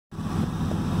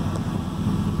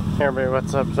Hey everybody,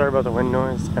 what's up? Sorry about the wind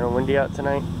noise. It's kind of windy out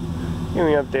tonight. Give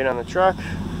me an update on the truck.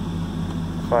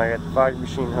 So I got the fog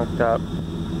machine hooked up.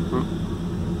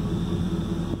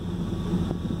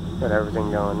 Got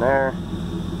everything going there.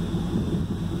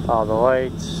 All the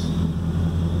lights.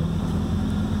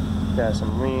 Got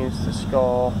some leaves, the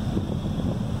skull.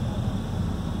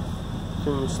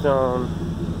 Tombstone.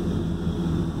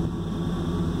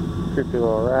 Creepy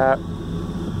little rat.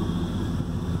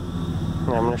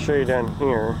 And I'm going to show you down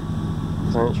here,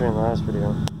 because I didn't show you in the last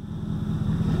video.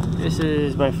 This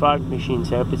is my fog machine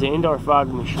setup. It's an indoor fog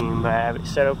machine, but I have it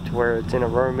set up to where it's in a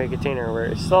Rubbermaid container where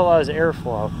it still allows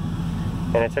airflow.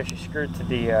 And it's actually screwed to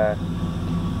the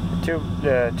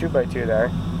 2x2 there.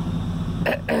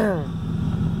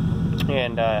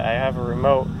 And I have a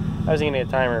remote. I was going to get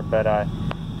a timer, but I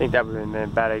think that would have been a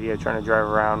bad idea trying to drive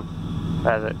around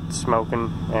as it's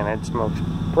smoking, and it smokes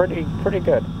pretty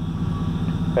good.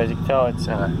 As you can tell, it's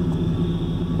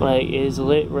light is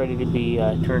lit, ready to be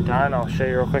turned on. I'll show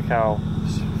you real quick how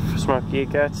smoky it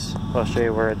gets. I'll show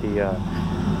you where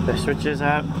the switch is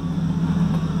at.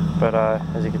 But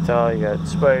as you can tell, you got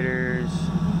spiders,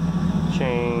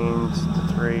 chains,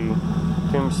 the 3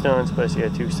 tombstones, plus you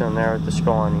got a tombstone there with the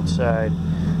skull on each side.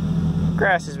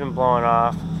 Grass has been blowing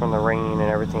off from the rain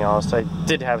and everything else. I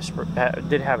did have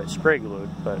it spray glued,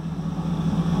 but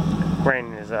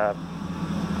rain is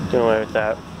doing away with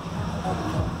that.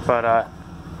 But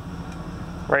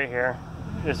right here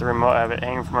is the remote. I have it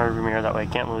hanging from my rearview mirror, that way I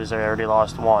can't lose it. I already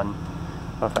lost one.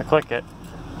 But if I click it,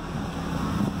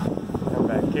 come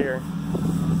back here,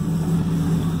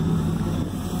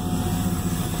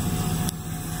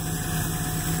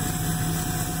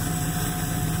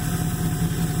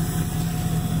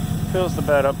 fills the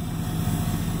bed up.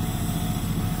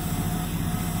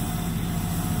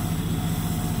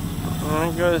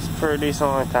 And it goes for a decent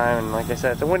long time, and like I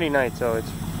said, it's a windy night, so as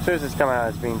soon as it's coming out,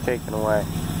 it's being taken away.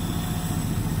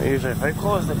 But usually if I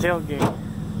close the tailgate,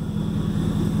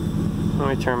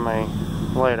 let me turn my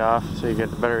light off so you get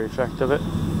the better effect of it.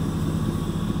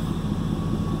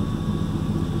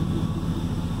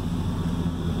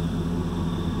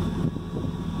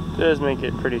 It does make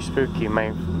it pretty spooky.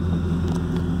 My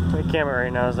camera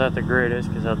right now is not the greatest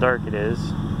because how dark it is.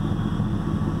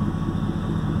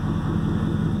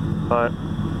 But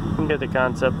you can get the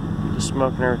concept, the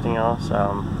smoke and everything else.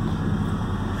 Now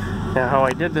how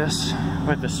I did this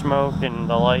with the smoke and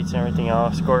the lights and everything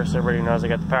else, of course everybody knows I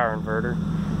got the power inverter.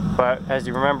 But as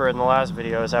you remember in the last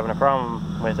video, I was having a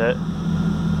problem with it.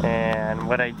 And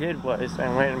what I did was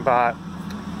I went and bought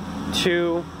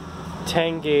 2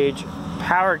 10-gauge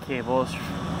power cables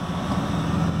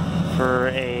for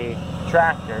a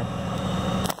tractor.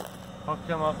 Hooked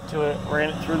them up to it, ran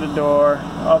it through the door,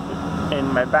 up,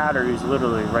 and my battery is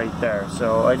literally right there,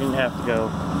 so I didn't have to go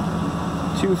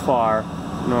too far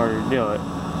in order to do it.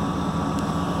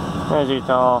 As you can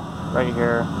tell, right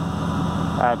here,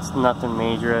 that's nothing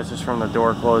major. That's just from the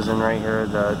door closing right here,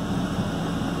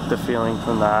 the feeling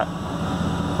from that.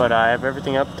 But I have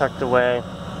everything up, tucked away.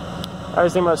 I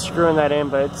was thinking about screwing that in,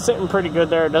 but it's sitting pretty good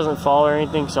there. It doesn't fall or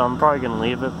anything, so I'm probably gonna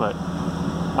leave it. But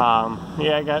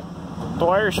yeah, I got the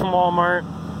wires from Walmart.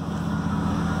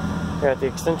 Got the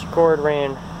extension cord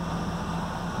ran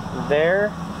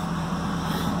there,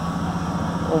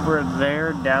 over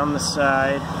there, down the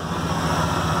side,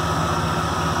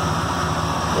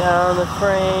 down the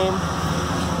frame.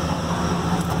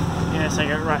 Yes, I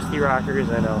got rusty rockers,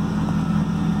 I know.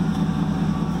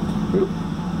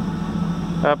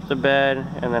 Up the bed,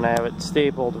 and then I have it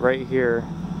stapled right here,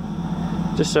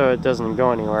 just so it doesn't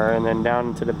go anywhere, and then down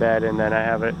into the bed, and then I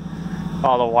have it,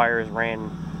 all the wires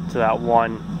ran to that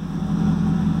one.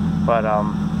 But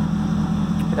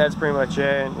that's pretty much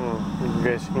it. And you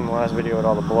guys seen the last video with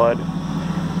all the blood.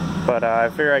 But I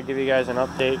figured I'd give you guys an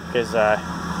update because I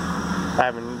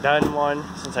haven't done one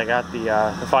since I got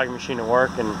the fogging machine to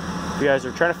work. And if you guys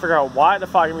are trying to figure out why the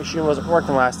fogging machine wasn't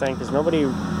working last night, because nobody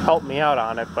helped me out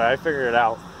on it, but I figured it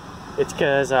out. It's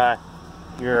because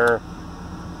your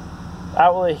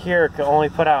outlet here can only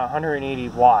put out 180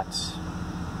 watts.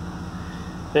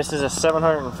 This is a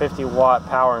 750 watt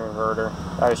power inverter.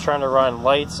 I was trying to run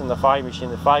lights in the fog machine.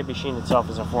 The fog machine itself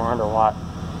is a 400 watt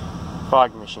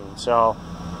fog machine. So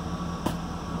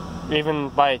even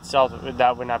by itself,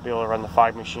 that would not be able to run the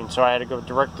fog machine. So I had to go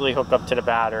directly hook up to the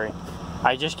battery.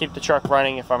 I just keep the truck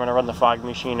running if I'm going to run the fog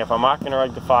machine. If I'm not going to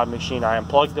run the fog machine, I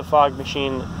unplug the fog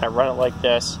machine. I run it like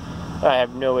this. I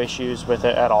have no issues with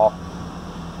it at all.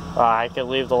 I could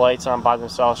leave the lights on by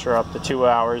themselves for up to 2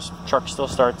 hours. Truck still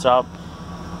starts up.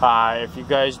 If you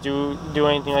guys do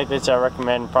anything like this, I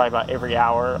recommend probably about every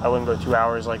hour. I wouldn't go 2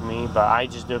 hours like me, but I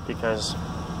just do it because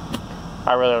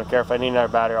I really don't care. If I need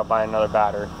another battery, I'll buy another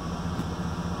battery.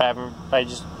 I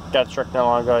just got the truck not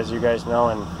long ago, as you guys know,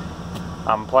 and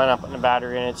I'm planning on putting a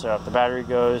battery in it, so if the battery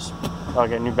goes, I'll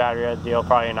get a new battery at a deal,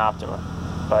 probably an Optima.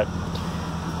 But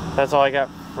that's all I got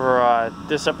for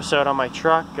this episode on my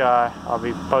truck. I'll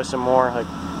be posting more, like,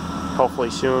 hopefully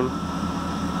soon.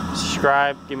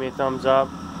 Subscribe, give me a thumbs up,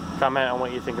 comment on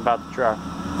what you think about the truck.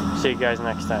 See you guys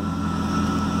next time.